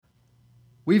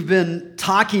We've been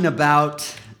talking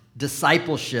about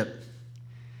discipleship,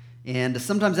 and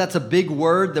sometimes that's a big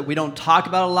word that we don't talk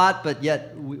about a lot, but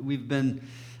yet we've been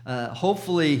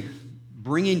hopefully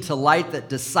bringing to light that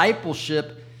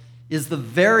discipleship is the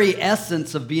very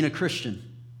essence of being a Christian.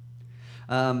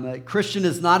 A Christian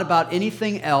is not about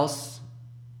anything else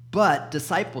but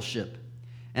discipleship.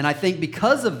 And I think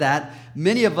because of that,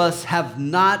 many of us have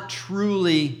not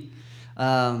truly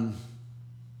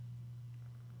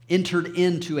entered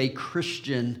into a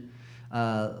Christian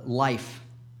life.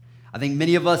 I think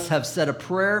many of us have said a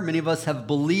prayer. Many of us have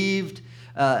believed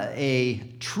a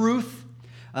truth.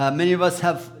 Many of us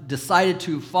have decided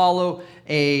to follow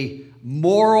a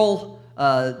moral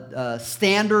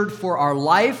standard for our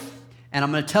life. And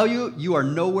I'm going to tell you, you are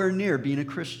nowhere near being a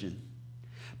Christian.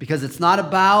 Because it's not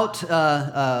about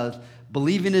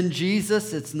believing in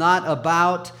Jesus. It's not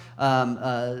about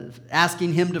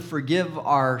asking Him to forgive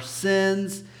our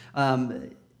sins.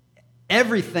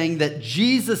 Everything that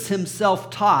Jesus Himself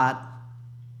taught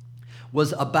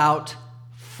was about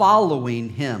following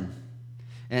Him.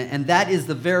 And that is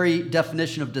the very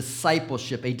definition of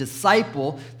discipleship. A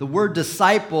disciple, the word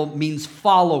disciple means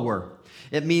follower.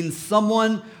 It means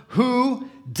someone who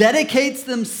dedicates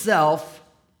themselves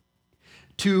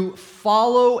to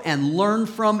follow and learn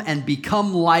from and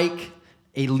become like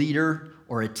a leader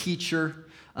or a teacher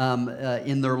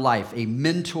in their life, a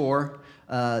mentor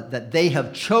that they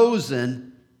have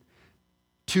chosen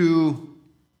to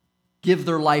give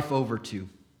their life over to.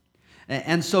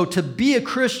 And so to be a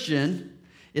Christian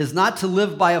is not to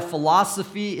live by a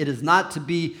philosophy. It is not to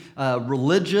be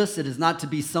religious. It is not to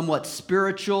be somewhat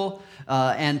spiritual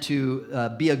and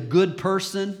to be a good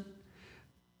person.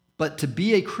 But to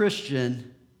be a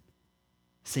Christian,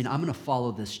 saying, I'm going to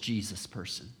follow this Jesus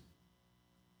person.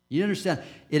 You understand?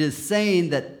 It is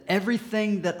saying that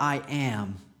everything that I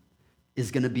am is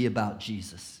going to be about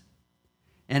Jesus.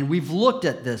 And we've looked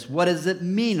at this. What does it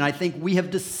mean? I think we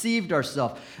have deceived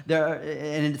ourselves.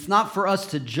 And it's not for us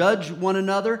to judge one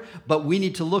another, but we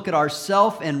need to look at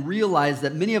ourselves and realize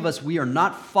that many of us, we are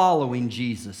not following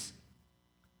Jesus.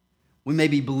 We may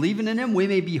be believing in Him. We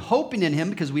may be hoping in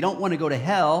Him because we don't want to go to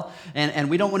hell and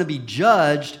we don't want to be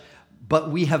judged,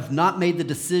 but we have not made the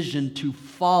decision to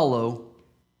follow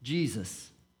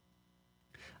Jesus.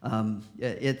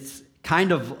 It's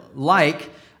kind of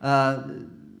like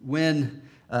when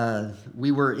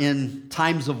we were in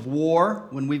times of war,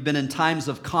 when we've been in times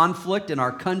of conflict in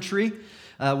our country.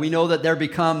 We know that there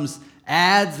becomes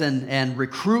ads and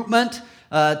recruitment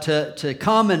to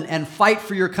come and fight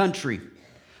for your country,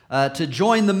 to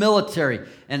join the military.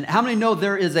 And how many know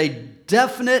there is a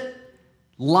definite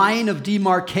line of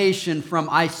demarcation from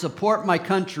I support my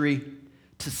country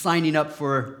to signing up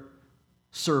for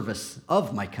service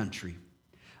of my country?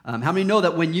 How many know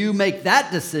that when you make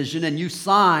that decision and you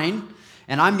sign,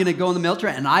 and I'm going to go in the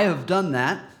military, and I have done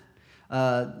that,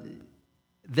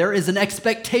 there is an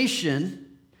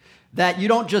expectation that you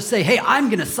don't just say, hey, I'm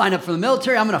going to sign up for the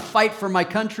military, I'm going to fight for my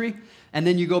country, and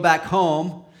then you go back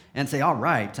home and say, all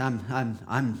right,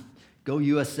 I'm go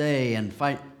USA and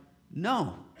fight.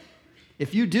 No.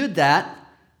 If you did that,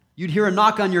 you'd hear a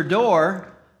knock on your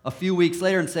door a few weeks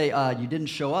later and say, you didn't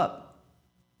show up.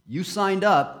 You signed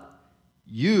up.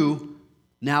 You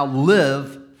now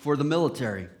live for the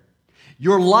military.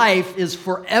 Your life is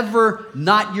forever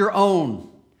not your own.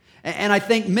 And I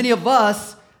think many of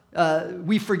us,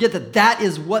 we forget that that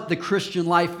is what the Christian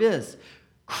life is.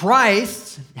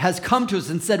 Christ has come to us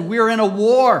and said, we're in a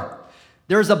war.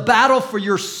 There's a battle for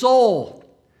your soul.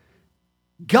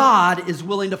 God is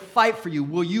willing to fight for you.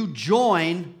 Will you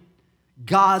join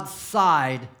God's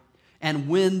side and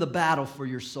win the battle for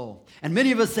your soul? And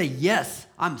many of us say, yes,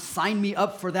 sign me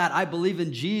up for that. I believe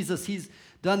in Jesus. He's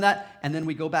done that. And then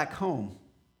we go back home.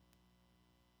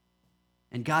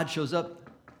 And God shows up.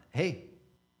 Hey,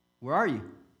 where are you?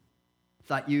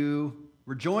 Thought you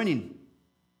were joining.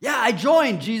 Yeah, I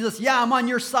joined, Jesus. Yeah, I'm on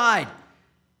your side.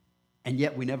 And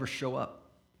yet we never show up.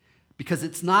 Because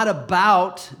it's not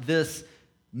about this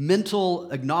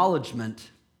mental acknowledgement.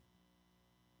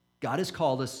 God has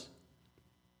called us.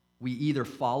 We either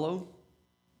follow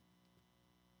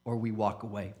or we walk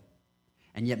away.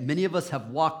 And yet many of us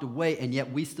have walked away, and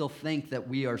yet we still think that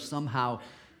we are somehow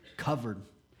covered.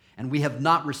 And we have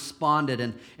not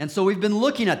responded. And so we've been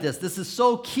looking at this. This is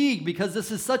so key because this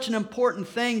is such an important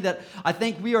thing that I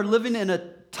think we are living in a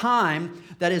time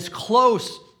that is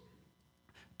close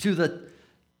to the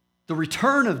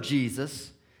return of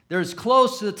Jesus. There's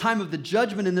close to the time of the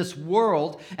judgment in this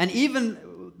world. And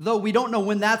even though we don't know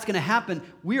when that's going to happen,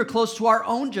 we are close to our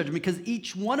own judgment because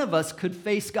each one of us could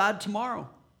face God tomorrow.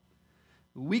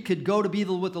 We could go to be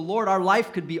with the Lord. Our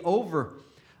life could be over.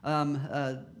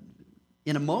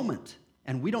 in a moment.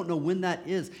 And we don't know when that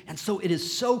is. And so it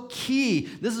is so key.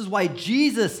 This is why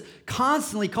Jesus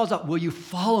constantly calls out, will you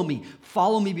follow me?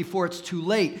 Follow me before it's too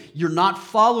late. You're not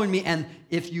following me. And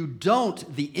if you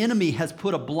don't, the enemy has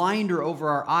put a blinder over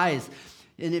our eyes.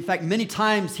 And in fact, many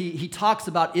times he talks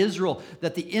about Israel,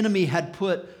 that the enemy had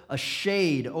put a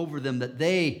shade over them, that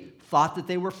they thought that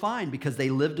they were fine because they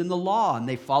lived in the law and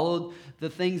they followed the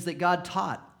things that God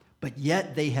taught. But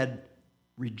yet they had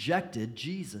rejected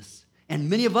Jesus. And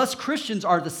many of us Christians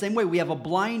are the same way. We have a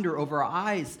blinder over our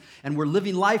eyes, and we're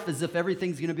living life as if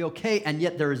everything's going to be okay, and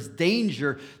yet there is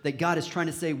danger that God is trying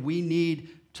to say we need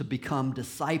to become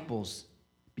disciples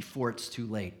before it's too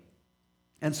late.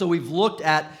 And so we've looked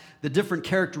at the different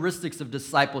characteristics of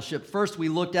discipleship. First, we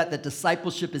looked at that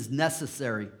discipleship is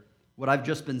necessary, what I've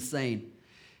just been saying.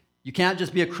 You can't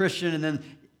just be a Christian and then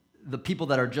the people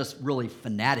that are just really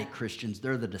fanatic Christians,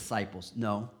 they're the disciples.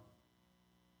 No.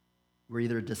 We're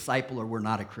either a disciple or we're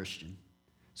not a Christian.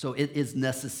 So it is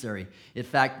necessary. In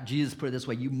fact, Jesus put it this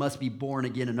way, you must be born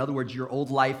again. In other words, your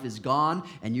old life is gone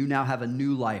and you now have a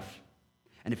new life.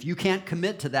 And if you can't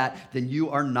commit to that, then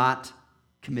you are not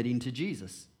committing to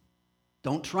Jesus.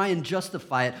 Don't try and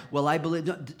justify it. Well, I believe,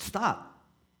 no, stop.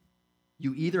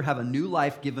 You either have a new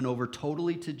life given over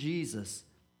totally to Jesus,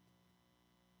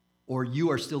 or you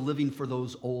are still living for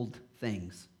those old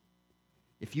things.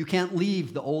 If you can't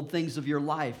leave the old things of your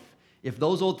life, if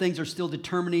those old things are still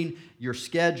determining your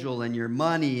schedule and your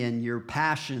money and your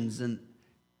passions, then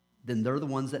they're the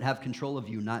ones that have control of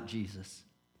you, not Jesus.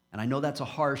 And I know that's a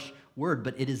harsh word,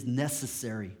 but it is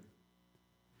necessary.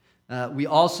 We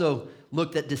also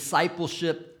looked at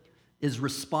discipleship is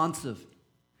responsive.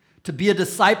 To be a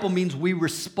disciple means we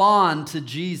respond to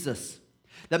Jesus.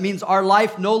 That means our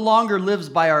life no longer lives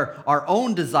by our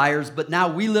own desires, but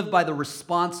now we live by the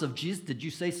response of Jesus. Did you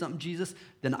say something, Jesus?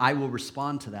 Then I will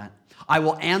respond to that. I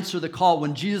will answer the call.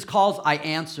 When Jesus calls, I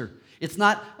answer. It's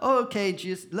not, oh, okay,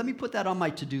 Jesus, let me put that on my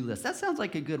to-do list. That sounds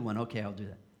like a good one. Okay, I'll do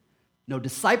that. No,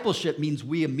 discipleship means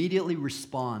we immediately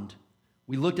respond.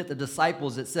 We looked at the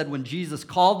disciples. It said when Jesus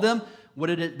called them, what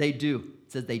did they do?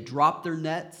 It said they dropped their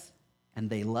nets and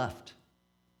they left.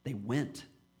 They went.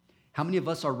 How many of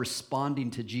us are responding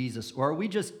to Jesus? Or are we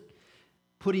just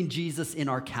putting Jesus in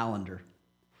our calendar?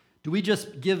 Do we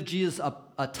just give Jesus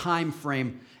a time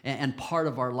frame and part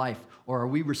of our life? Or are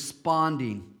we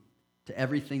responding to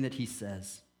everything that he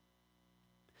says?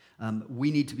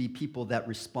 We need to be people that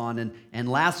respond. And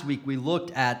last week we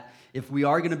looked at if we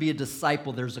are going to be a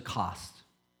disciple, there's a cost.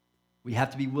 We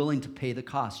have to be willing to pay the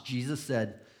cost. Jesus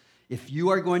said, if you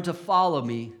are going to follow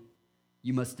me,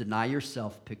 you must deny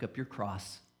yourself, pick up your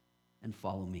cross, and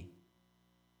follow me.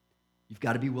 You've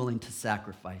got to be willing to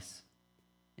sacrifice.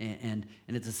 And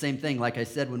it's the same thing, like I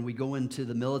said, when we go into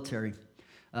the military,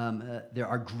 there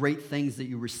are great things that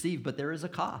you receive, but there is a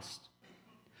cost.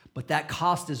 But that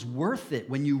cost is worth it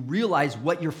when you realize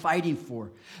what you're fighting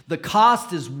for. The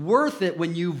cost is worth it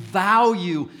when you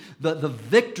value the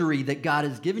victory that God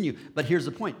has given you. But here's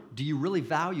the point. Do you really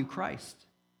value Christ?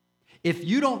 If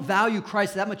you don't value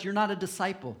Christ that much, you're not a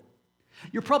disciple.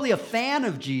 You're probably a fan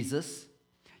of Jesus.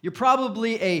 You're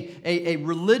probably a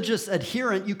religious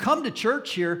adherent. You come to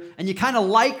church here and you kind of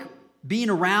like being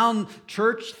around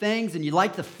church things and you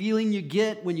like the feeling you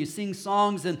get when you sing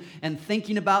songs and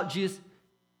thinking about Jesus.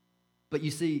 But you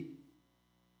see,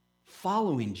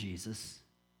 following Jesus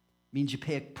means you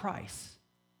pay a price.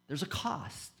 There's a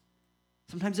cost.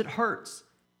 Sometimes it hurts.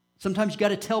 Sometimes you got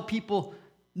to tell people,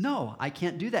 no, I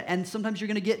can't do that. And sometimes you're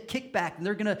going to get kickback and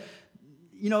they're going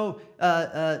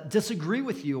to disagree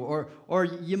with you, or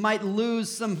you might lose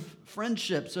some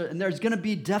friendships, and there's going to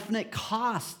be definite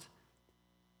cost.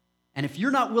 And if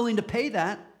you're not willing to pay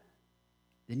that,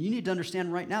 then you need to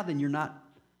understand right now, then you're not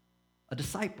a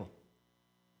disciple.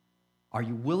 Are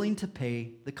you willing to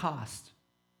pay the cost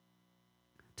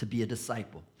to be a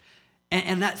disciple?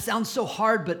 And that sounds so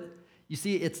hard, but you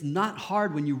see, it's not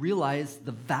hard when you realize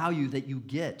the value that you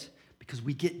get, because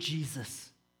we get Jesus.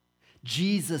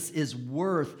 Jesus is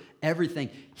worth everything.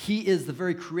 He is the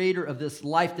very creator of this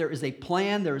life. There is a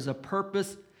plan. There is a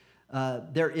purpose.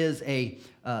 There is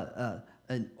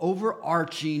an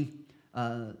overarching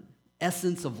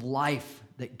essence of life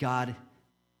that God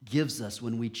gives us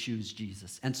when we choose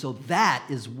Jesus. And so that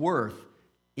is worth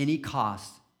any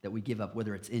cost that we give up,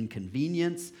 whether it's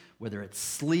inconvenience, whether it's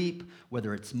sleep,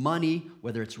 whether it's money,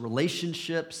 whether it's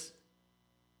relationships.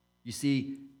 You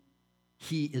see,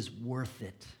 he is worth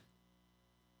it.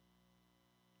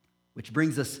 Which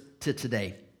brings us to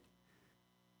today.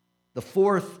 The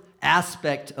fourth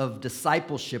aspect of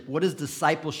discipleship. What does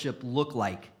discipleship look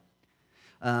like?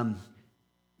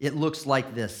 it looks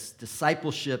like this.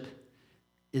 Discipleship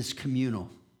is communal.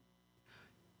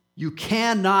 You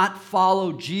cannot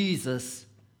follow Jesus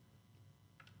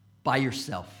by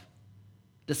yourself.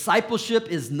 Discipleship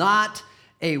is not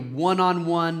a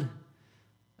one-on-one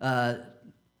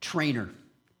trainer.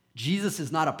 Jesus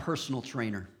is not a personal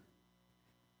trainer.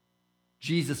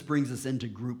 Jesus brings us into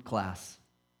group class.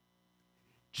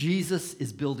 Jesus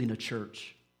is building a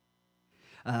church.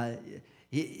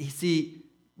 You see,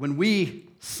 when we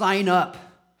sign up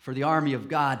for the army of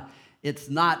God, it's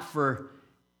not for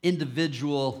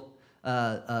individual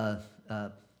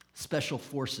special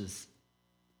forces.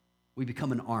 We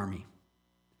become an army.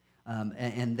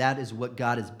 And that is what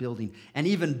God is building. And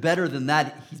even better than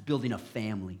that, he's building a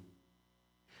family.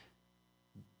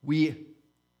 We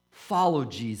follow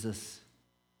Jesus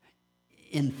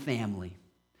in family,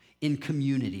 in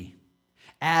community,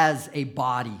 as a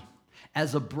body,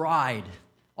 as a bride.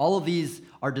 All of these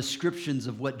are descriptions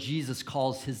of what Jesus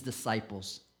calls his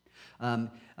disciples.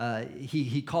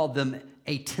 He called them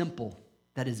a temple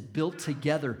that is built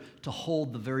together to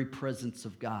hold the very presence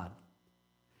of God.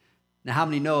 Now, how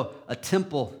many know a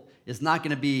temple is not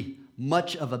going to be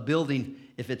much of a building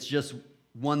if it's just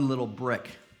one little brick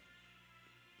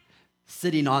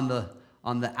sitting on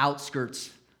the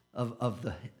outskirts of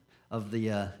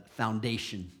the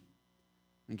foundation?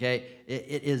 Okay,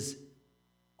 it is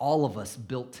all of us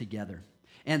built together.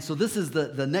 And so this is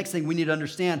the next thing we need to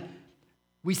understand.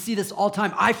 We see this all the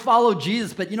time. I follow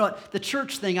Jesus, but you know what? The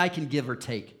church thing I can give or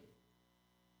take.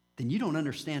 Then you don't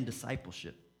understand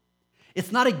discipleship.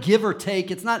 It's not a give or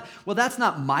take. It's not, well, that's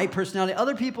not my personality.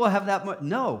 Other people have that.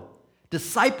 No.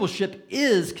 Discipleship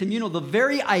is communal. The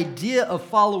very idea of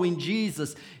following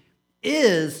Jesus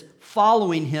is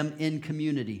following him in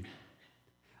community.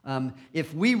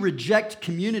 If we reject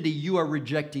community, you are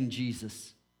rejecting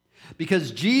Jesus.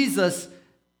 Because Jesus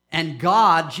and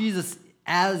God, Jesus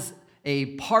as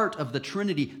a part of the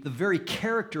Trinity, the very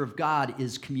character of God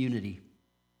is community.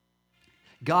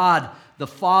 God, the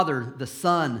Father, the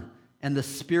Son, and the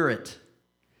Spirit,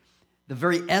 the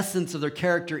very essence of their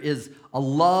character is a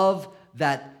love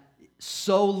that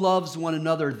so loves one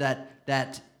another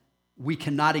that we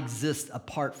cannot exist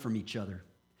apart from each other.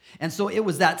 And so it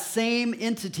was that same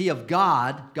entity of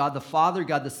God, God the Father,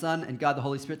 God the Son, and God the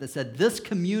Holy Spirit, that said, this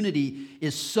community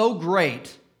is so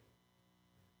great,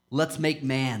 let's make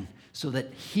man so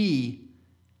that he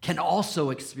can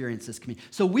also experience this community.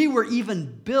 So we were even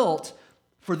built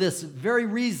for this very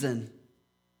reason,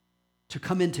 to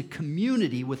come into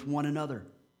community with one another.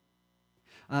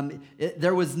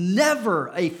 There was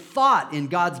never a thought in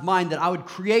God's mind that I would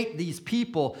create these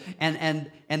people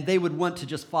and they would want to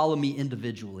just follow me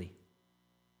individually.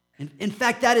 In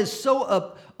fact, that is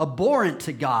so abhorrent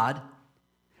to God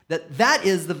that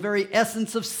is the very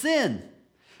essence of sin.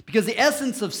 Because the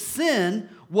essence of sin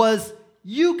was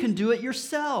you can do it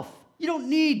yourself. You don't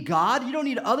need God. You don't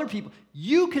need other people.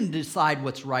 You can decide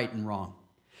what's right and wrong.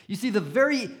 You see, the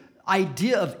very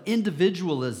idea of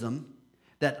individualism,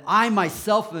 that I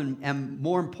myself am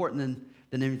more important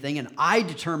than anything, and I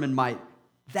determine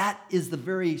that is the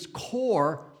very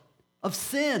core of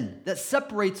sin that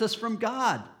separates us from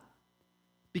God.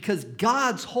 Because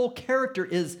God's whole character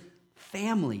is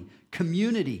family,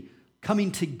 community,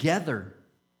 coming together,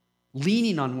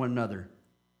 leaning on one another.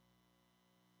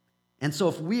 And so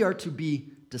if we are to be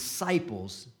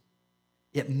disciples,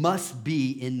 it must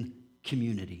be in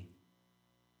community.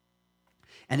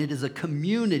 And it is a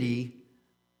community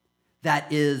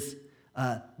that is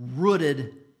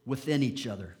rooted within each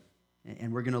other.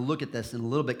 And we're going to look at this in a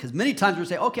little bit, because many times we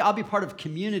say, okay, I'll be part of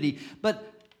community, but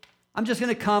I'm just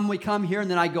going to come, we come here,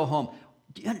 and then I go home.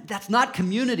 That's not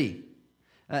community.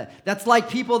 That's like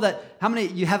people that, how many,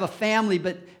 you have a family,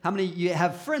 but how many you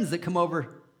have friends that come over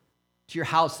to your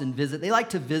house and visit? They like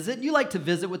to visit. You like to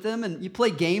visit with them, and you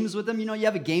play games with them. You know, you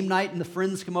have a game night, and the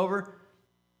friends come over,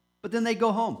 but then they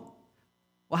go home.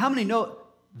 Well, how many know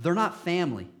they're not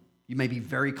family? You may be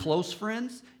very close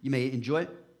friends. You may enjoy it.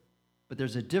 But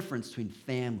there's a difference between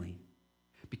family.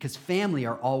 Because family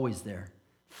are always there.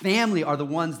 Family are the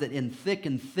ones that in thick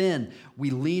and thin, we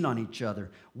lean on each other.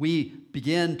 We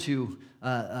begin to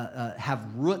have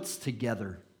roots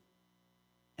together.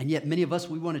 And yet many of us,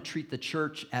 we want to treat the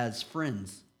church as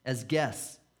friends, as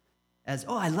guests. As,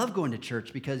 I love going to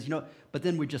church because, but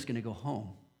then we're just going to go home.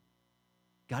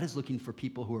 God is looking for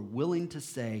people who are willing to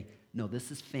say, no,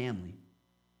 this is family.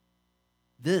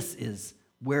 This is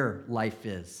where life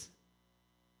is.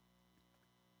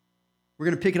 We're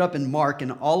going to pick it up in Mark,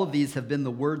 and all of these have been the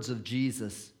words of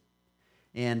Jesus.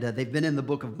 And they've been in the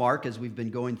book of Mark as we've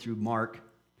been going through Mark.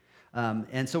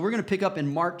 And so we're going to pick up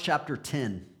in Mark chapter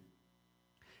 10.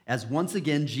 as once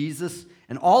again Jesus,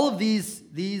 and all of these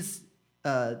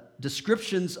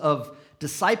descriptions of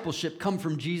discipleship come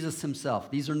from Jesus himself.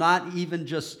 These are not even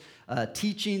just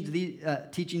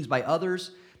teachings by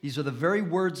others. These are the very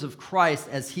words of Christ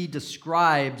as he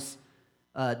describes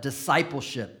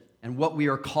discipleship and what we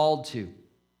are called to.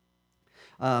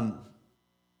 And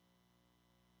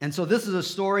so this is a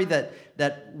story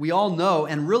that we all know,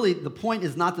 and really the point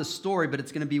is not the story, but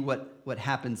it's going to be what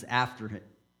happens after it.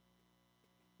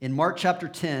 In Mark chapter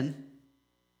 10,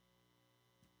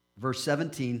 verse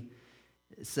 17,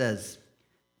 it says,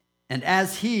 "And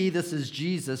as he," this is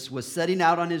Jesus, "was setting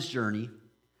out on his journey,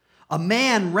 a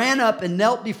man ran up and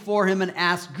knelt before him and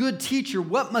asked, 'Good teacher,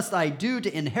 what must I do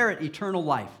to inherit eternal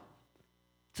life?'"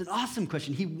 It's an awesome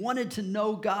question. He wanted to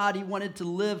know God. He wanted to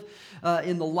live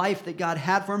in the life that God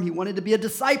had for him. He wanted to be a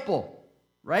disciple,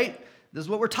 right? This is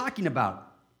what we're talking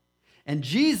about. And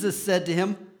Jesus said to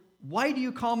him, "Why do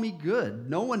you call me good?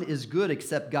 No one is good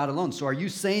except God alone. So are you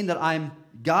saying that I'm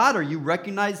God? Are you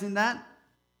recognizing that?"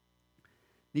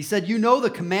 He said, "You know the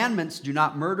commandments: do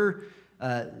not murder,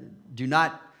 do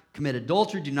not commit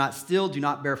adultery, do not steal, do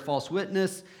not bear false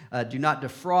witness, do not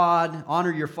defraud,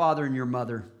 honor your father and your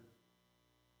mother."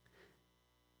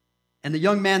 And the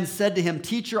young man said to him,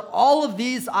 "Teacher, all of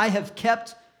these I have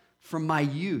kept from my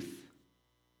youth."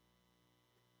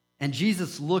 And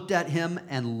Jesus looked at him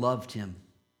and loved him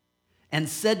and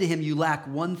said to him, "You lack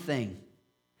one thing.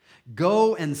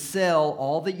 Go and sell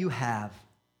all that you have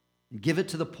and give it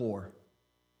to the poor,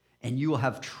 and you will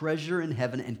have treasure in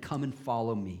heaven, and come and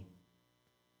follow me."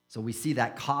 So we see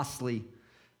that costly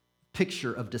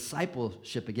picture of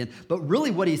discipleship again. But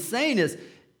really what he's saying is,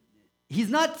 he's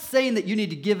not saying that you need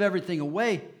to give everything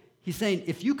away. He's saying,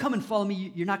 if you come and follow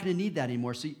me, you're not going to need that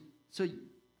anymore. So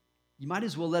you might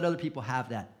as well let other people have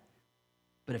that.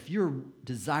 But if you're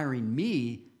desiring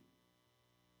me,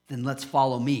 then let's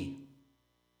follow me.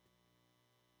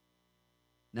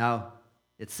 Now,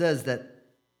 it says that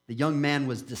the young man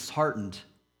was disheartened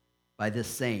by this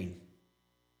saying.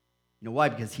 You know why?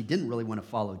 Because he didn't really want to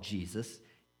follow Jesus.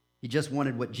 He just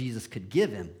wanted what Jesus could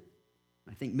give him.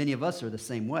 I think many of us are the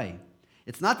same way.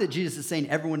 It's not that Jesus is saying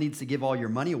everyone needs to give all your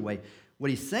money away.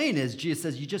 What he's saying is, Jesus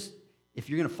says, if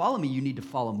you're going to follow me, you need to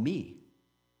follow me.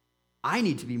 I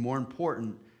need to be more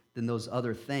important than those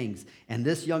other things. And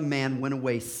this young man went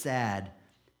away sad,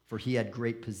 for he had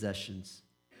great possessions.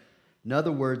 In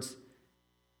other words,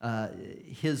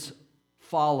 his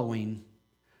following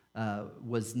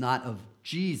was not of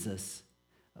Jesus,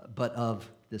 but of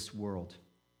this world.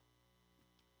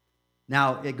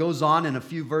 Now, it goes on, in a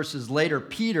few verses later,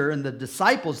 Peter and the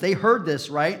disciples, they heard this,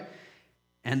 right?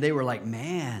 And they were like,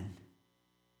 man,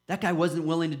 that guy wasn't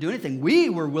willing to do anything. We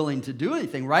were willing to do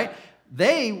anything, right?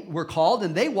 They were called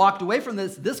and they walked away from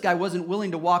this. This guy wasn't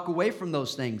willing to walk away from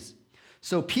those things.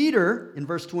 So Peter, in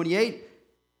verse 28,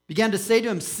 began to say to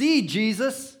him, "See,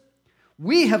 Jesus,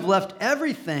 we have left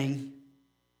everything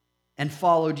and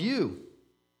followed you."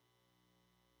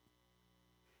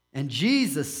 And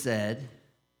Jesus said,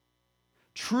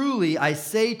 "Truly I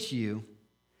say to you,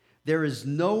 there is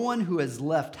no one who has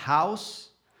left house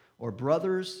or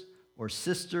brothers or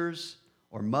sisters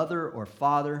or mother or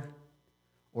father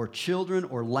or children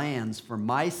or lands for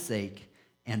my sake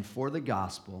and for the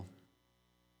gospel."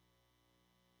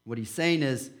 What he's saying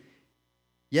is,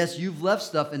 yes, you've left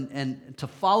stuff, and to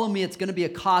follow me, it's going to be a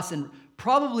cost, and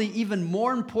probably even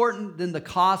more important than the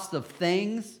cost of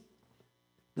things,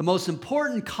 the most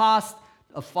important cost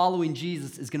of following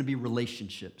Jesus is going to be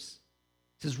relationships.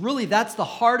 He says, really, that's the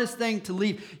hardest thing to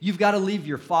leave. You've got to leave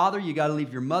your father, you've got to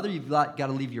leave your mother, you've got to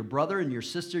leave your brother and your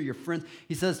sister, your friends.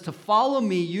 He says, to follow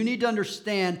me, you need to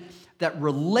understand that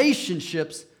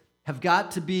relationships have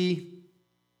got to be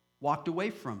walked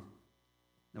away from.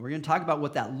 Now, we're going to talk about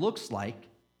what that looks like,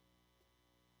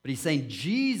 but he's saying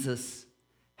Jesus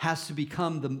has to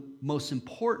become the most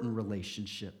important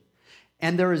relationship.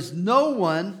 And there is no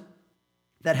one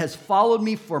that has followed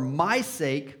me for my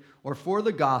sake or for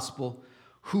the gospel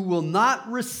who will not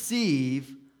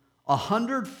receive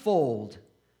 100-fold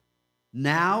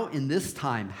now in this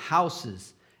time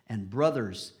houses and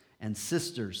brothers and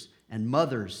sisters and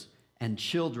mothers and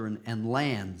children and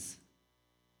lands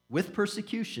with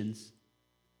persecutions,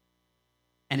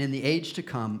 and in the age to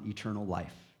come eternal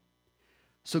life.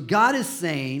 So God is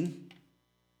saying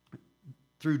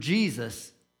through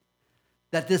Jesus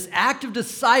that this act of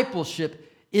discipleship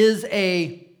is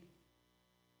a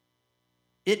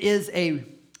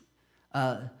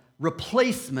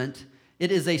replacement.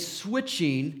 It is a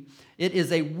switching. It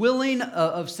is a willing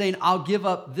of saying, I'll give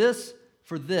up this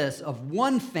for this, of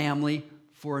one family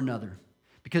for another.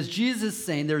 Because Jesus is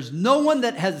saying there's no one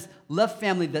that has left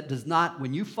family that does not,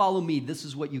 when you follow me, this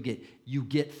is what you get. You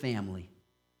get family.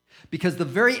 Because the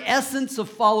very essence of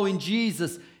following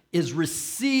Jesus is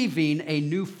receiving a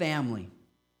new family.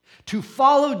 To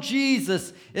follow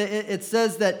Jesus, it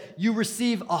says that you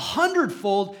receive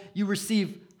 100-fold, you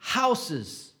receive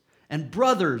houses and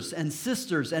brothers and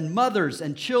sisters and mothers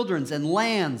and children and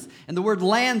lands. And the word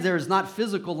land there is not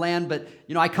physical land, but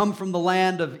I come from the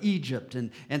land of Egypt.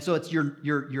 And so it's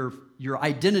your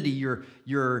identity,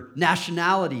 your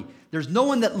nationality. There's no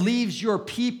one that leaves your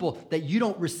people that you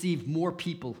don't receive more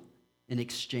people in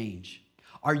exchange.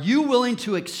 Are you willing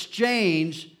to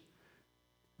exchange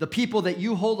the people that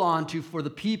you hold on to for the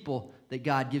people that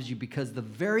God gives you? Because the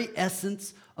very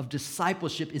essence of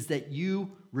discipleship is that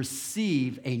you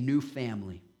receive a new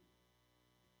family.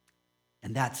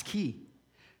 And that's key.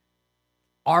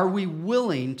 Are we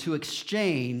willing to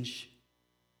exchange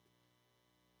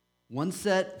one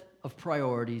set of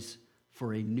priorities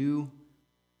for a new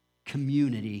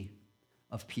community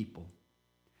of people?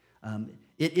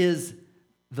 It is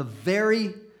the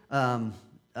very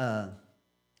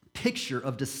picture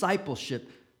of discipleship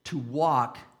to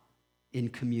walk in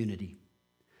community.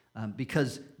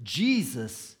 Because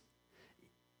Jesus'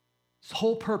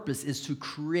 whole purpose is to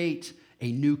create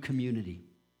a new community.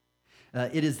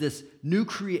 It is this new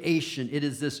creation. It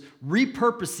is this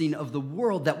repurposing of the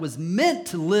world that was meant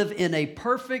to live in a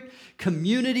perfect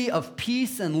community of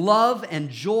peace and love and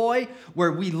joy,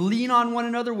 where we lean on one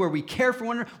another, where we care for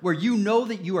one another, where you know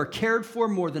that you are cared for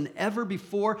more than ever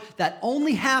before. That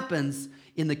only happens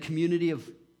in the community of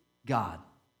God.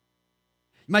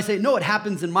 You might say, no, it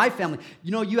happens in my family.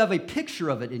 You have a picture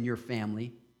of it in your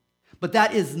family, but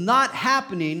that is not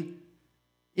happening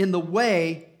in the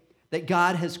way that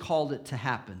God has called it to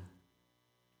happen.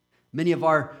 Many of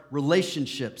our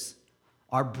relationships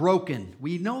are broken.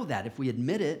 We know that if we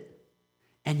admit it,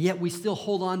 and yet we still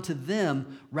hold on to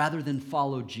them rather than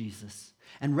follow Jesus,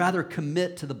 and rather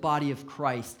commit to the body of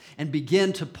Christ and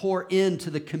begin to pour into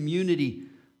the community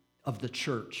of the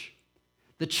church.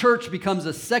 The church becomes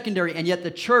a secondary, and yet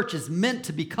the church is meant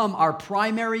to become our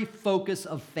primary focus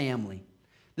of family.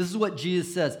 This is what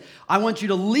Jesus says. I want you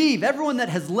to leave everyone that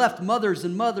has left mothers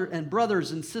and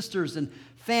brothers and sisters and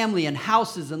family and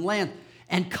houses and land,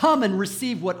 and come and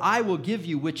receive what I will give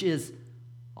you, which is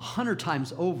 100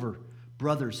 times over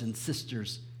brothers and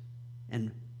sisters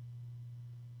and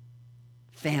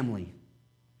family.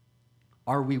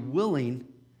 Are we willing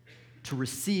to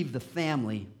receive the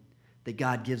family that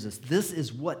God gives us? This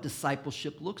is what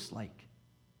discipleship looks like.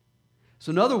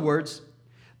 So in other words,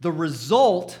 the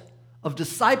result of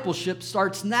discipleship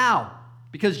starts now,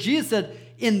 because Jesus said,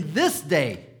 in this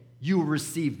day you will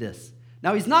receive this.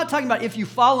 Now, he's not talking about if you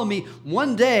follow me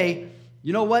one day,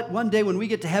 you know what? One day when we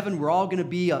get to heaven, we're all going to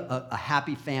be a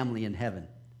happy family in heaven.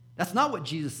 That's not what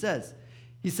Jesus says.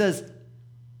 He says,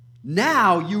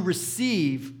 now you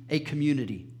receive a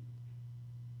community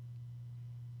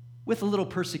with a little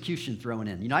persecution thrown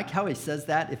in. You know how he says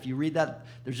that? If you read that,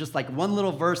 there's just like one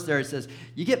little verse there. It says,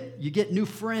 you get new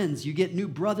friends, you get new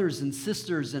brothers and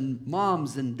sisters and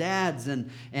moms and dads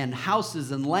and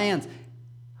houses and lands.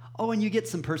 Oh, and you get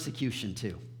some persecution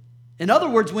too. In other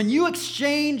words, when you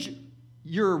exchange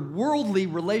your worldly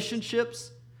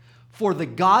relationships for the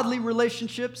godly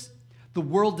relationships, the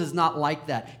world does not like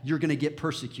that. You're going to get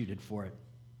persecuted for it.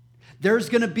 There's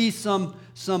going to be some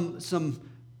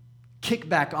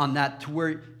kickback on that, to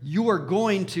where you are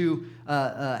going to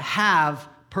have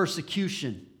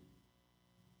persecution.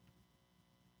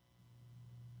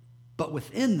 But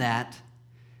within that,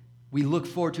 we look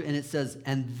forward to, and it says,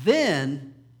 and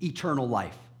then eternal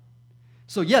life.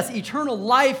 So yes, eternal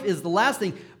life is the last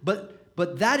thing,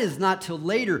 but that is not till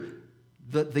later.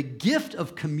 The gift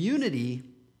of community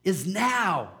is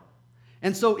now.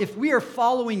 And so if we are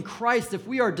following Christ, if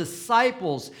we are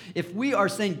disciples, if we are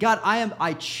saying, God,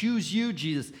 I choose you,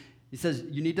 Jesus, he says,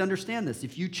 you need to understand this.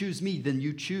 If you choose me, then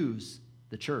you choose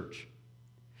the church.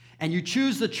 And you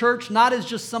choose the church not as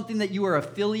just something that you are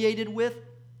affiliated with.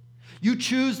 You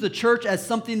choose the church as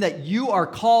something that you are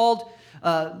called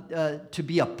to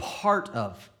be a part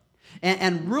of.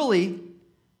 And really,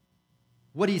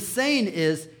 what he's saying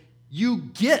is, you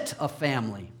get a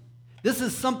family. This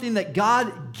is something that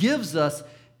God gives us.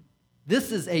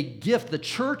 This is a gift. The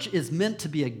church is meant to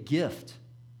be a gift.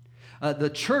 The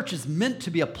church is meant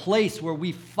to be a place where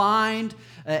we find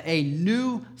a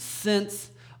new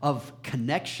sense of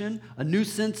connection, a new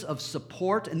sense of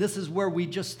support. And this is where we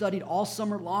just studied all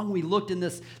summer long. We looked in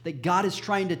this, that God is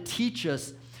trying to teach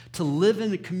us to live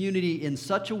in a community in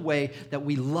such a way that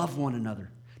we love one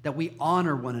another, that we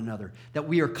honor one another, that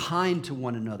we are kind to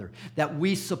one another, that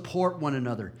we support one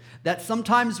another, that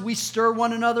sometimes we stir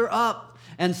one another up,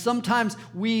 and sometimes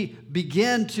we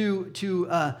begin to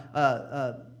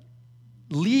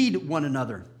lead one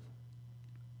another.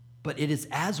 But it is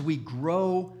as we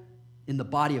grow in the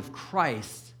body of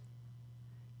Christ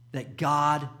that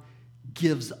God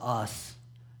gives us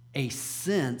a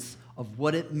sense of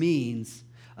what it means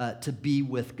to be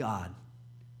with God.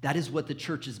 That is what the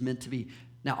church is meant to be.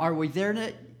 Now, are we there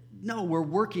yet? No, we're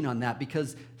working on that,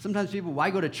 because sometimes people, why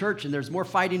go to church? And there's more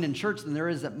fighting in church than there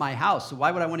is at my house. So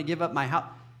why would I want to give up my house?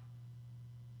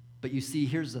 But you see,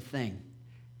 here's the thing.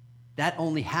 That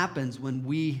only happens when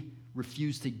we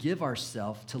refuse to give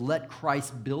ourselves to let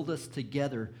Christ build us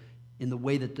together in the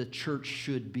way that the church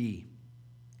should be.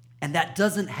 And that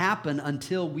doesn't happen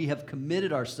until we have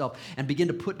committed ourselves and begin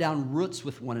to put down roots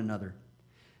with one another.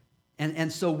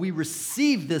 And so we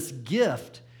receive this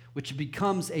gift, which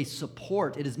becomes a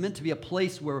support. It is meant to be a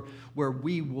place where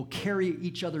we will carry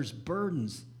each other's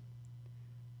burdens.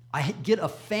 I get a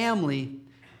family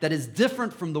that is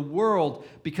different from the world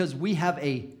because we have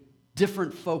a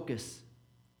different focus.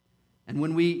 And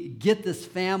when we get this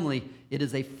family, it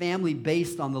is a family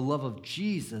based on the love of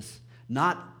Jesus,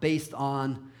 not based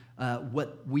on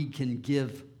what we can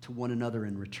give to one another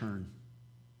in return.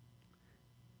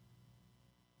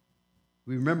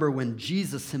 We remember when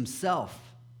Jesus himself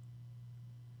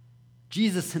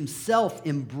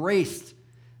embraced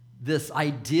this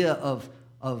idea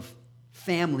of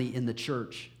family in the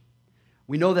church.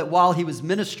 We know that while he was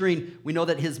ministering, we know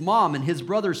that his mom and his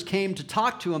brothers came to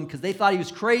talk to him because they thought he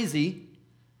was crazy.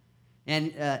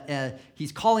 And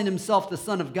he's calling himself the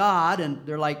Son of God. And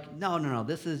they're like, no,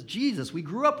 this is Jesus. We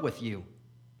grew up with you.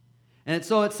 And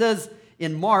so it says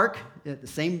in Mark, the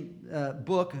same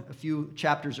book, a few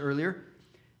chapters earlier,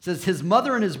 it says, his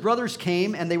mother and his brothers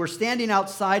came, and they were standing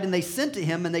outside, and they sent to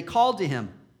him, and they called to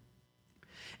him.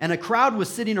 And a crowd was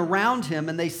sitting around him,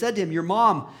 and they said to him, your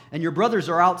mom and your brothers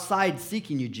are outside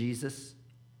seeking you, Jesus.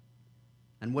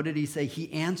 And what did he say?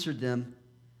 He answered them,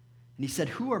 and he said,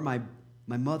 who are my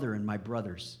mother and my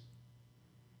brothers?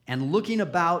 And looking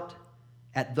about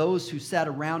at those who sat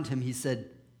around him, he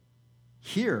said,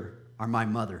 here are my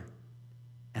mother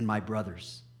and my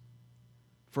brothers.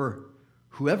 For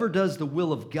whoever does the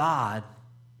will of God,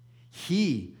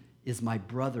 he is my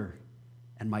brother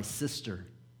and my sister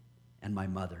and my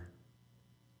mother.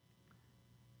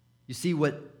 You see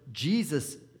what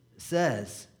Jesus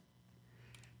says,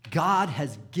 God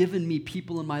has given me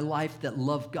people in my life that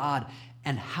love God,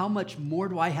 and how much more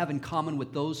do I have in common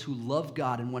with those who love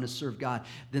God and want to serve God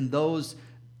than those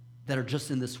that are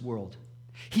just in this world?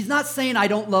 He's not saying I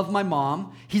don't love my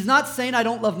mom. He's not saying I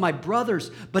don't love my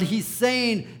brothers, but he's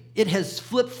saying it has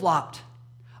flip-flopped.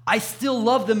 I still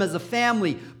love them as a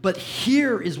family, but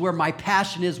here is where my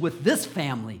passion is with this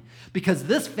family, because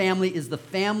this family is the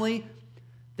family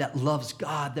that loves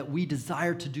God, that we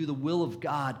desire to do the will of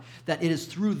God, that it is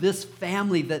through this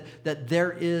family that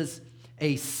there is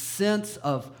a sense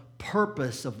of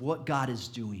purpose of what God is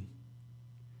doing.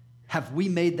 Have we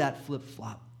made that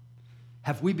flip-flop?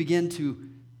 Have we begun to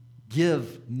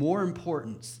give more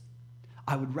importance?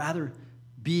 I would rather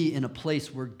be in a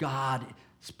place where God's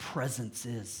presence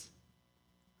is.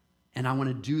 And I want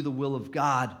to do the will of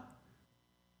God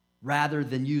rather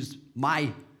than use my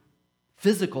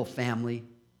physical family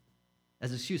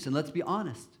as an excuse. And let's be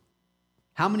honest.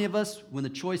 How many of us, when the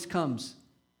choice comes,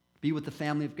 be with the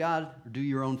family of God or do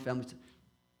your own family?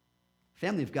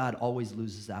 Family of God always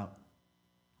loses out.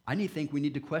 I think we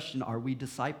need to question, are we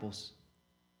disciples?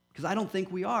 Because I don't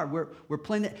think we are. We're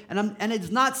playing that. And it's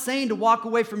not saying to walk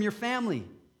away from your family.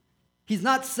 He's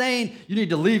not saying you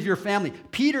need to leave your family.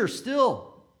 Peter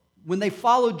still, when they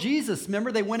followed Jesus,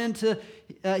 remember they went into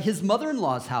his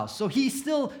mother-in-law's house. So he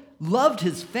still loved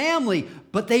his family,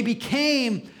 but they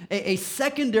became a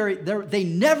secondary. They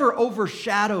never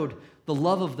overshadowed the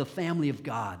love of the family of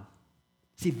God.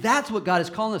 See, that's what God is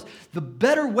calling us. The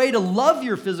better way to love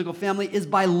your physical family is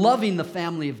by loving the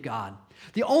family of God.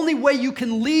 The only way you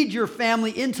can lead your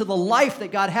family into the life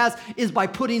that God has is by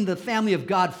putting the family of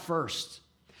God first.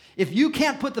 If you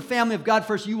can't put the family of God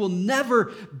first, you will never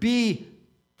be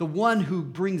the one who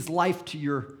brings life to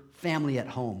your family at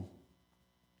home,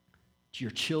 to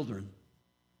your children,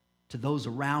 to those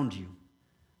around you.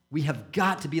 We have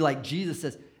got to be like Jesus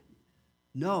says,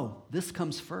 no, this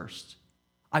comes first.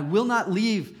 I will not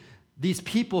leave these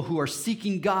people who are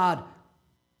seeking God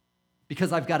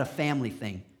because I've got a family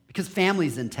thing. Because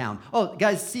family's in town. Oh,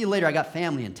 guys, see you later. I got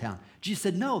family in town. Jesus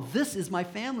said, no, this is my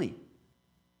family.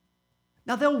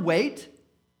 Now they'll wait,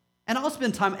 and I'll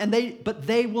spend time, but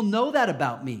they will know that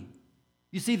about me.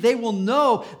 You see, they will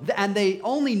know, and they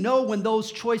only know when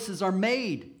those choices are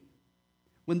made.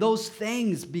 When those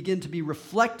things begin to be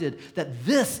reflected, that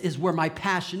this is where my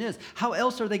passion is. How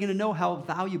else are they going to know how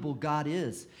valuable God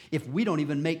is if we don't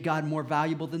even make God more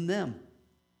valuable than them?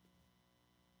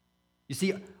 You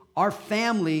see, our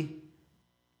family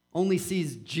only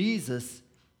sees Jesus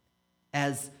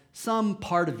as some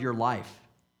part of your life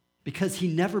because he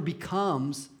never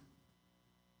becomes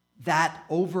that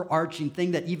overarching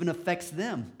thing that even affects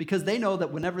them, because they know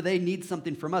that whenever they need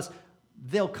something from us,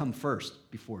 they'll come first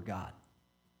before God.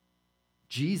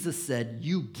 Jesus said,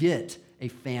 you get a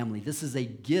family. This is a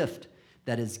gift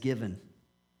that is given.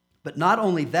 But not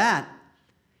only that,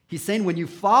 he's saying when you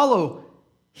follow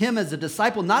him as a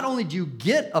disciple, not only do you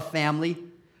get a family,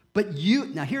 but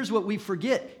now here's what we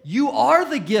forget. You are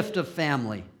the gift of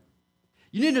family.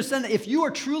 You need to understand that if you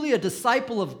are truly a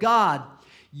disciple of God,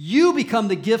 you become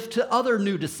the gift to other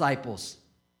new disciples.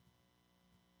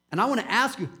 And I want to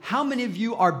ask you, how many of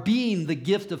you are being the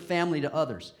gift of family to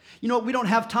others? You know what? We don't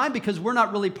have time because we're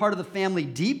not really part of the family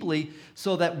deeply,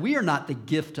 so that we are not the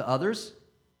gift to others,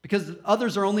 because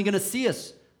others are only going to see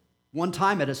us one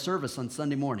time at a service on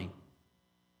Sunday morning.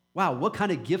 Wow, what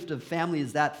kind of gift of family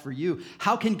is that for you?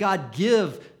 How can God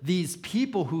give these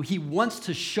people who he wants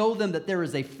to show them that there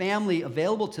is a family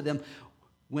available to them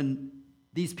when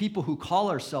these people who call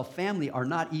ourselves family are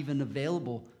not even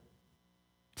available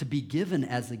to be given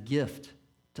as a gift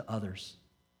to others?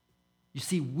 You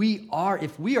see,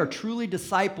 if we are truly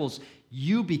disciples,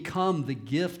 you become the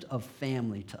gift of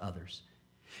family to others.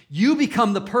 You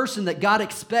become the person that God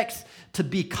expects to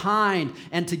be kind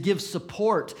and to give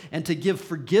support and to give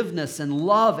forgiveness and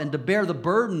love and to bear the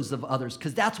burdens of others,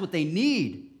 because that's what they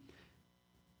need.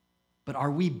 But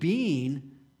are we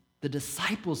being the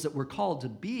disciples that we're called to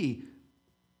be,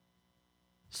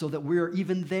 so that we're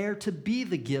even there to be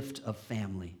the gift of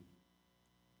family?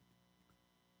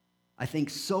 I think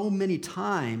so many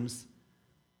times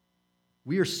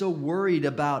we are so worried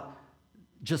about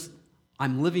just,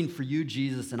 I'm living for you,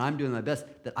 Jesus, and I'm doing my best,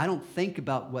 that I don't think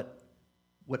about what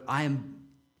I am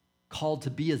called to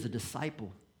be as a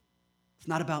disciple. It's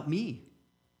not about me.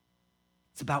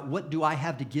 It's about what do I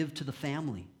have to give to the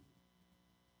family.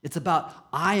 It's about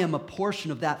I am a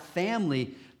portion of that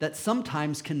family that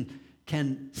sometimes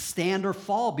can stand or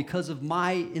fall because of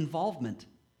my involvement.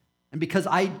 And because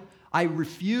I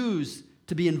refuse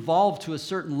to be involved to a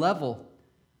certain level.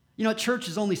 You know, church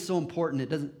is only so important,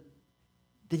 then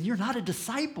you're not a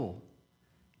disciple.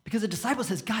 Because a disciple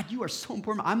says, God, you are so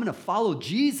important. I'm going to follow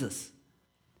Jesus.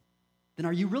 Then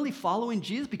are you really following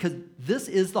Jesus? Because this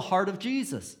is the heart of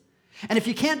Jesus. And if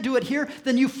you can't do it here,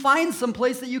 then you find some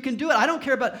place that you can do it. I don't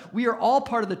care about, we are all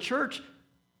part of the church,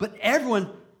 but everyone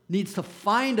needs to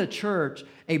find a church,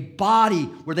 a body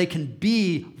where they can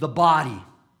be the body.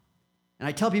 And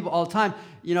I tell people all the time,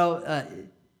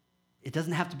 it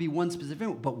doesn't have to be one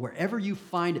specific, but wherever you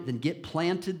find it, then get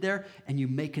planted there and you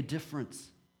make a difference.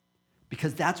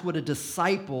 Because that's what a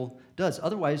disciple does.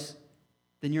 Otherwise,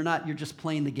 then you're just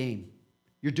playing the game.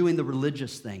 You're doing the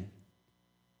religious thing.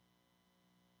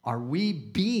 Are we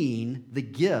being the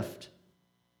gift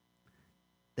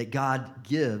that God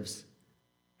gives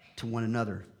to one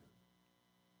another?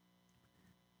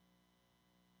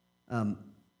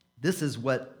 This is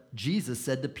what Jesus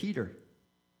said to Peter.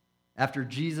 After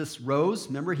Jesus rose,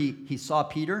 remember, he saw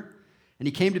Peter, and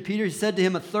he came to Peter. He said to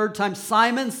him a third time,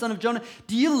 Simon, son of Jonah,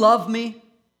 do you love me?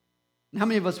 And how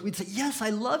many of us, we'd say, yes, I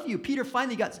love you. Peter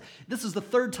finally this is the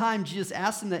third time Jesus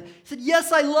asked him that. He said,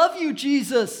 yes, I love you,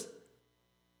 Jesus.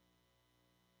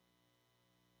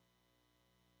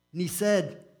 And he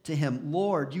said to him,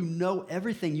 Lord, you know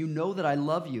everything. You know that I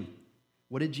love you.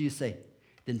 What did Jesus say?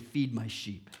 Then feed my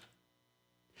sheep.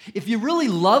 If you really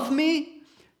love me,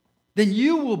 then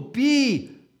you will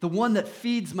be the one that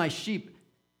feeds my sheep.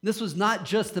 This was not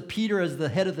just to Peter as the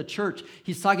head of the church.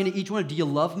 He's talking to each one. Do you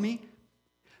love me?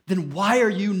 Then why are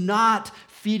you not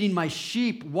feeding my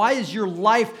sheep? Why is your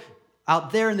life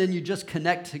out there and then you just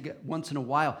connect once in a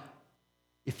while?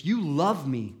 If you love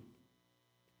me,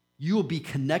 you will be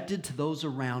connected to those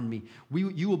around me.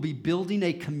 You will be building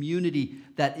a community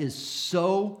that is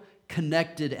so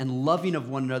connected and loving of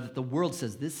one another that the world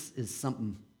says, this is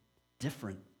something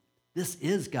different. This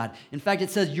is God. In fact, it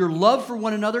says your love for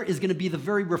one another is going to be the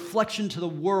very reflection to the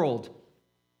world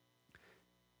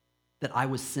that I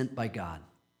was sent by God.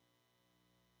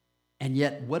 And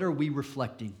yet, what are we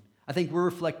reflecting? I think we're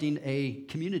reflecting a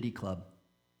community club.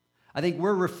 I think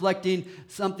we're reflecting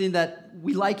something that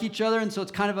we like each other, and so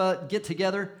it's kind of a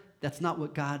get-together. That's not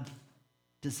what God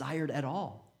desired at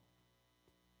all.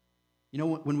 You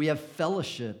know, when we have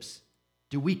fellowships,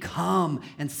 Do we come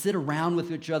and sit around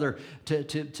with each other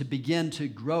to begin to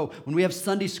grow? When we have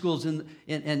Sunday schools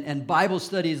and Bible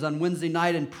studies on Wednesday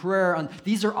night and prayer,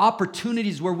 these are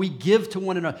opportunities where we give to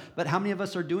one another. But how many of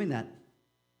us are doing that?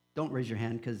 Don't raise your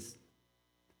hand because,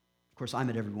 of course, I'm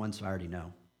at every one, so I already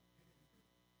know.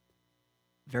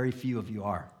 Very few of you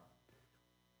are.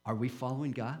 Are we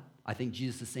following God? I think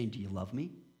Jesus is saying, do you love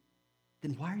me?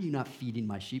 Then why are you not feeding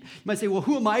my sheep? You might say, well,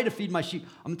 who am I to feed my sheep?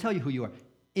 I'm going to tell you who you are.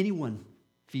 Anyone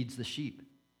feeds the sheep.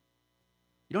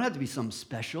 You don't have to be something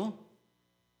special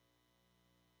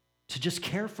to just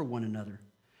care for one another,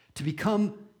 to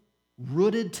become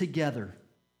rooted together.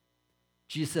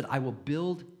 Jesus said, I will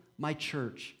build my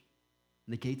church,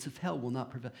 and the gates of hell will not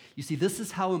prevail. You see, this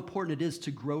is how important it is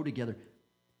to grow together,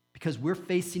 because we're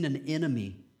facing an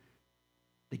enemy,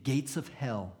 the gates of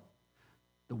hell,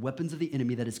 the weapons of the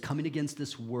enemy that is coming against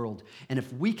this world. And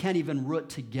if we can't even root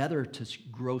together to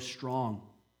grow strong,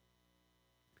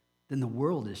 then the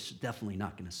world is definitely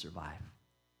not going to survive.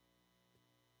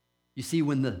 You see,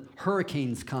 when the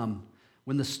hurricanes come,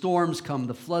 when the storms come,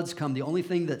 the floods come, the only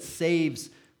thing that saves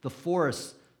the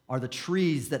forests are the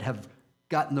trees that have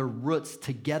gotten their roots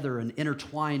together and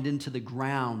intertwined into the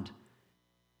ground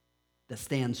that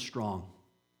stands strong.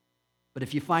 But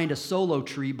if you find a solo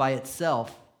tree by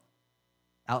itself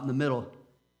out in the middle,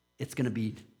 it's going to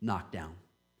be knocked down.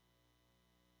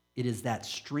 It is that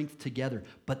strength together.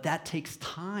 But that takes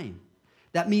time.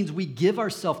 That means we give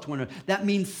ourselves to one another. That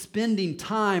means spending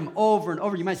time over and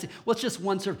over. You might say, well, it's just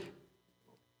one service.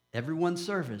 Every one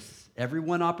service, every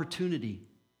one opportunity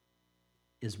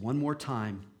is one more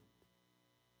time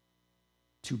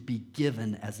to be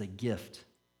given as a gift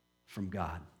from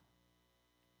God.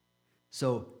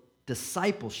 So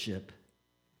discipleship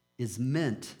is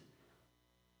meant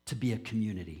to be a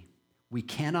community. We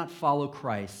cannot follow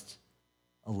Christ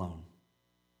alone.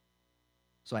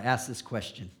 So I ask this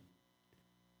question.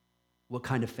 What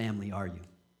kind of family are you?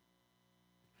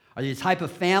 Are you the type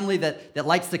of family that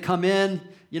likes to come in,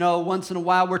 once in a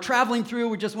while? We're traveling through,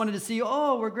 we just wanted to see,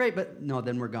 oh, we're great, but no,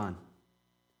 then we're gone.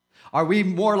 Are we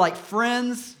more like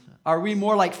friends? Are we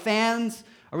more like fans?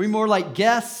 Are we more like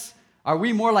guests? Are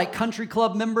we more like country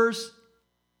club members?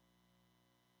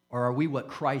 Or are we what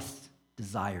Christ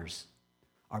desires?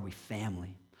 Are we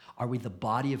family? Are we the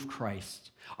body of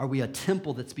Christ? Are we a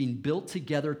temple that's being built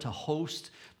together to host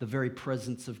the very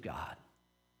presence of God?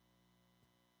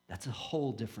 That's a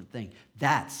whole different thing.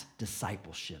 That's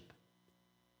discipleship.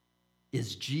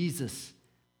 Is Jesus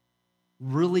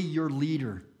really your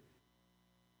leader?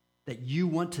 That you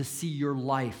want to see your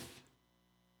life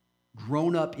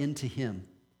grown up into him?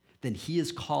 Then he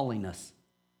is calling us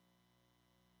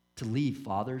to leave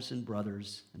fathers and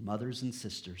brothers and mothers and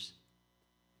sisters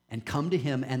and come to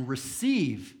him and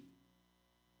receive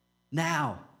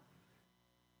now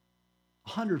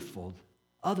 100-fold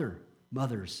other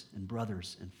mothers and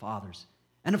brothers and fathers.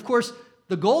 And of course,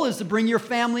 the goal is to bring your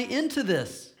family into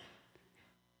this.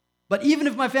 But even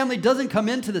if my family doesn't come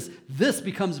into this, this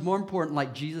becomes more important.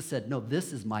 Like Jesus said, no,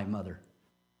 this is my mother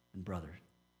and brother.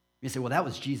 You say, well, that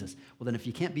was Jesus. Well, then if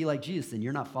you can't be like Jesus, then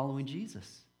you're not following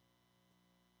Jesus.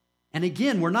 And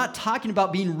again, we're not talking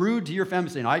about being rude to your family,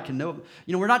 saying, I can know.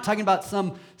 We're not talking about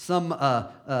some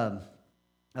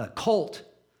cult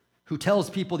who tells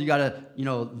people you got to,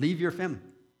 leave your family.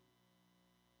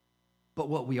 But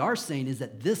what we are saying is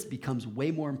that this becomes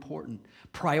way more important.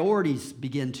 Priorities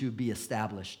begin to be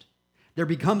established. There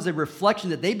becomes a reflection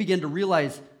that they begin to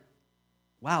realize,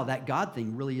 wow, that God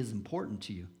thing really is important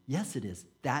to you. Yes, it is.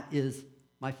 That is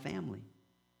my family.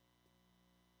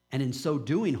 And in so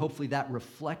doing, hopefully that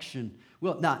reflection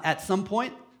will. Now, at some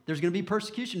point, there's going to be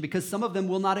persecution because some of them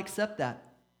will not accept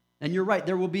that. And you're right,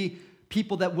 there will be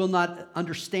people that will not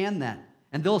understand that.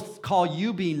 And they'll call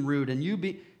you being rude and you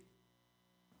be.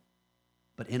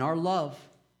 But in our love,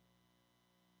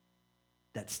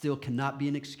 that still cannot be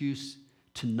an excuse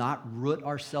to not root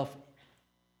ourselves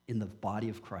in the body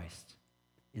of Christ,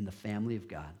 in the family of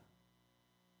God.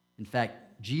 In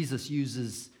fact, Jesus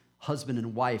uses husband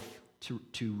and wife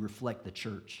to reflect the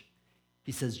church.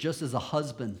 He says, just as a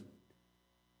husband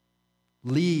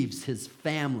leaves his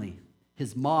family,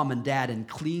 his mom and dad, and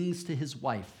clings to his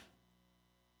wife,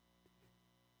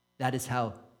 that is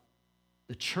how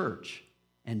the church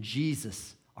and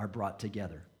Jesus are brought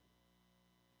together.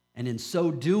 And in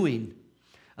so doing,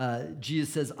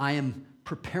 Jesus says, I am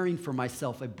preparing for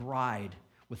myself a bride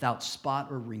without spot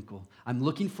or wrinkle. I'm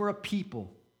looking for a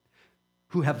people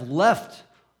who have left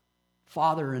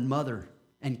father and mother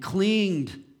and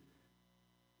clinged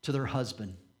to their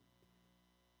husband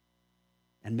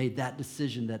and made that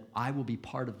decision that I will be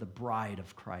part of the bride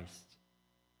of Christ.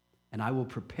 And I will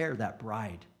prepare that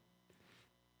bride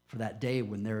for that day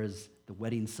when there is the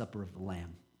wedding supper of the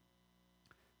Lamb.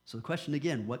 So the question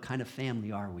again, what kind of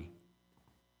family are we?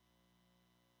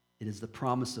 It is the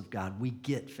promise of God. We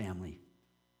get family.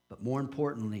 But more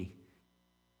importantly,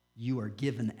 you are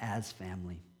given as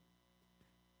family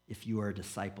if you are a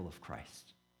disciple of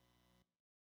Christ.